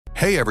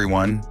Hey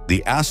everyone,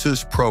 the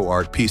ASUS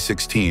ProArt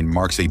P16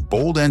 marks a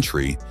bold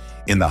entry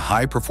in the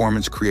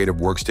high-performance creative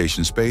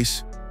workstation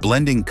space,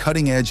 blending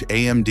cutting-edge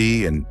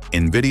AMD and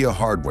NVIDIA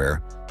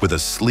hardware with a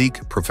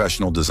sleek,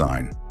 professional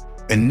design.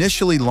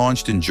 Initially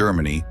launched in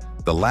Germany,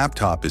 the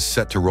laptop is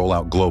set to roll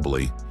out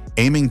globally,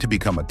 aiming to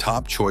become a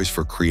top choice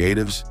for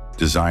creatives,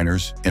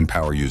 designers, and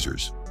power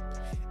users.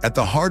 At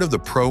the heart of the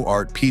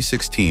ProArt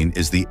P16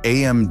 is the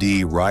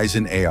AMD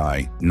Ryzen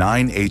AI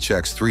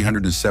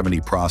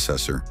 9HX370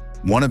 processor,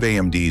 one of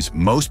AMD's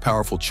most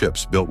powerful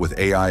chips built with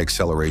AI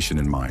acceleration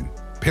in mind.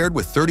 Paired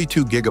with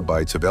 32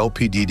 gigabytes of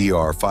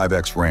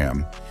LPDDR5X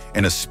RAM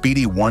and a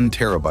speedy 1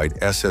 terabyte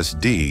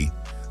SSD,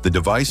 the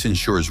device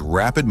ensures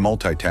rapid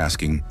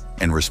multitasking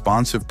and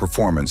responsive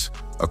performance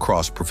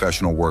across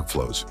professional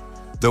workflows.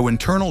 Though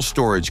internal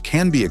storage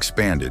can be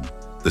expanded,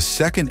 the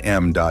second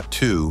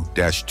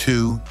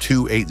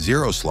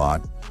M.2-2280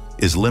 slot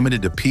is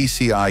limited to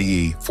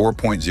PCIe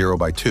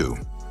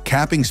 4.0x2,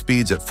 capping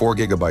speeds at 4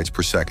 gigabytes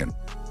per second.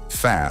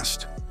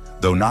 Fast,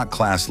 though not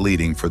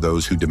class-leading for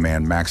those who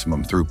demand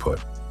maximum throughput.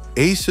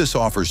 ASUS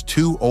offers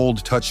two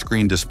OLED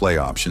touchscreen display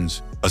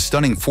options, a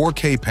stunning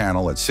 4K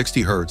panel at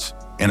 60 Hz,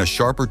 and a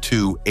sharper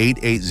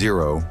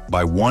 2880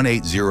 by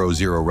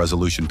 1800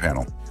 resolution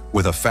panel,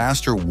 with a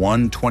faster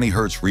 120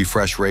 Hz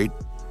refresh rate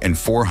and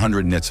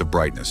 400 nits of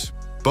brightness.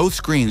 Both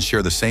screens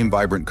share the same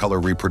vibrant color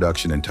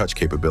reproduction and touch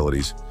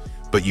capabilities,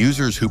 but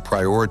users who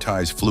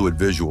prioritize fluid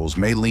visuals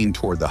may lean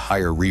toward the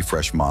higher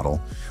refresh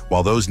model,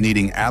 while those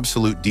needing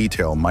absolute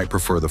detail might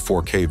prefer the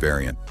 4K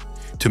variant.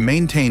 To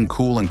maintain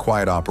cool and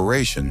quiet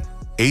operation,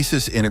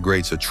 ASUS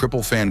integrates a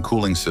triple-fan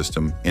cooling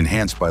system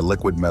enhanced by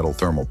liquid metal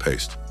thermal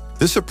paste.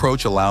 This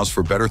approach allows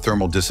for better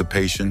thermal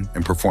dissipation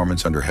and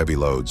performance under heavy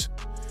loads.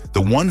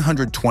 The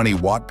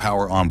 120-watt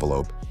power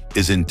envelope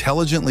is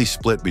intelligently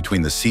split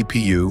between the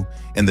CPU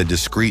and the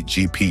discrete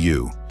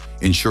GPU,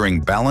 ensuring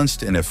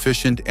balanced and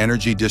efficient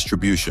energy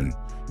distribution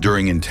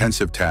during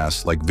intensive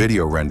tasks like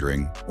video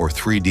rendering or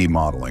 3D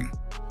modeling.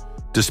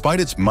 Despite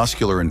its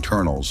muscular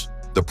internals,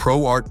 the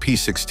ProArt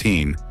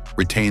P16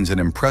 retains an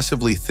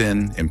impressively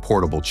thin and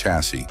portable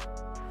chassis.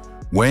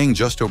 Weighing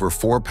just over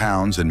 4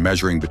 pounds and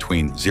measuring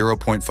between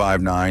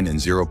 0.59 and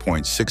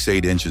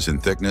 0.68 inches in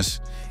thickness,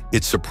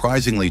 it's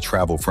surprisingly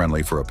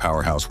travel-friendly for a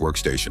powerhouse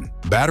workstation.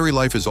 Battery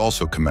life is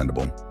also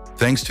commendable,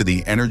 thanks to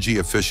the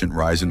energy-efficient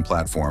Ryzen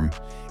platform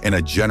and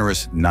a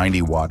generous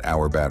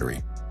 90-watt-hour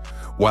battery.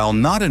 While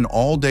not an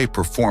all-day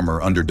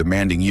performer under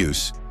demanding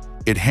use,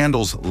 it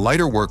handles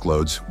lighter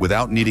workloads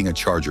without needing a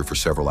charger for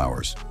several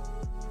hours.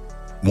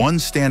 One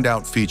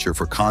standout feature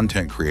for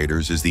content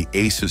creators is the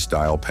ASUS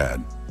dial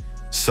pad,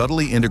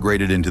 subtly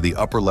integrated into the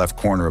upper left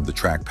corner of the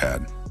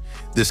trackpad.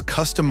 This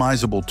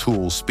customizable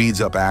tool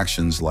speeds up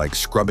actions like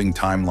scrubbing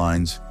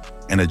timelines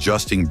and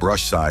adjusting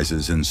brush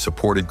sizes in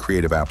supported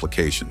creative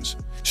applications,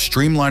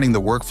 streamlining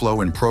the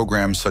workflow in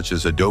programs such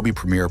as Adobe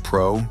Premiere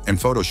Pro and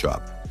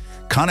Photoshop.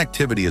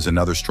 Connectivity is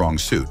another strong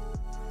suit.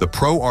 The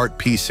ProArt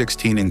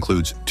P16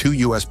 includes 2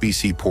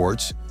 USB-C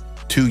ports,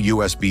 2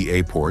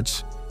 USB-A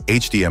ports,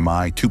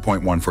 HDMI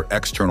 2.1 for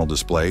external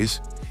displays,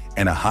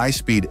 and a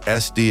high-speed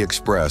SD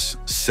Express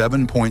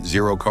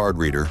 7.0 card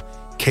reader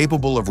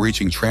capable of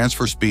reaching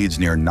transfer speeds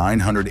near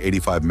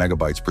 985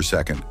 megabytes per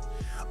second,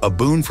 a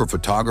boon for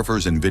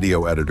photographers and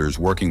video editors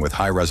working with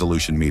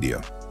high-resolution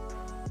media.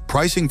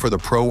 Pricing for the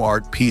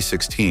ProArt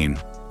P16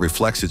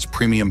 reflects its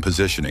premium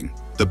positioning.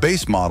 The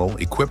base model,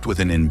 equipped with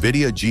an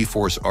NVIDIA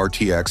GeForce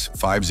RTX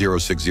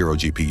 5060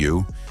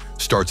 GPU,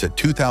 starts at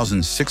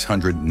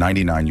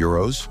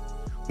 €2,699,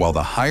 while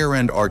the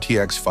higher-end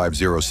RTX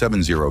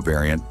 5070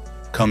 variant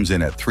comes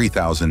in at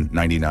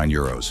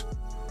 €3,099.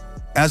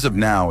 As of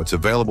now, it's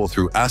available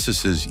through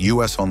ASUS's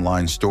US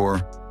online store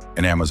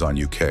and Amazon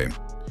UK,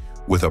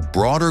 with a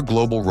broader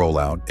global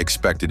rollout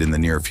expected in the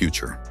near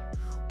future.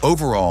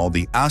 Overall,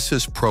 the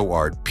ASUS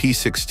ProArt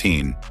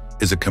P16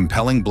 is a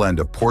compelling blend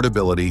of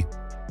portability,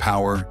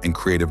 power, and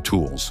creative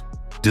tools,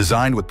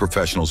 designed with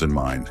professionals in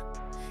mind.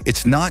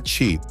 It's not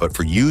cheap, but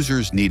for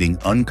users needing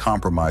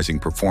uncompromising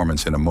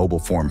performance in a mobile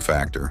form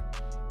factor,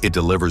 it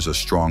delivers a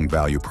strong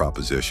value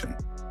proposition.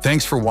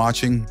 Thanks for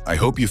watching. I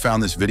hope you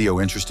found this video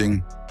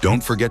interesting.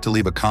 Don't forget to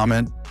leave a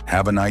comment.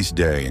 Have a nice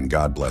day, and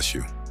God bless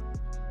you.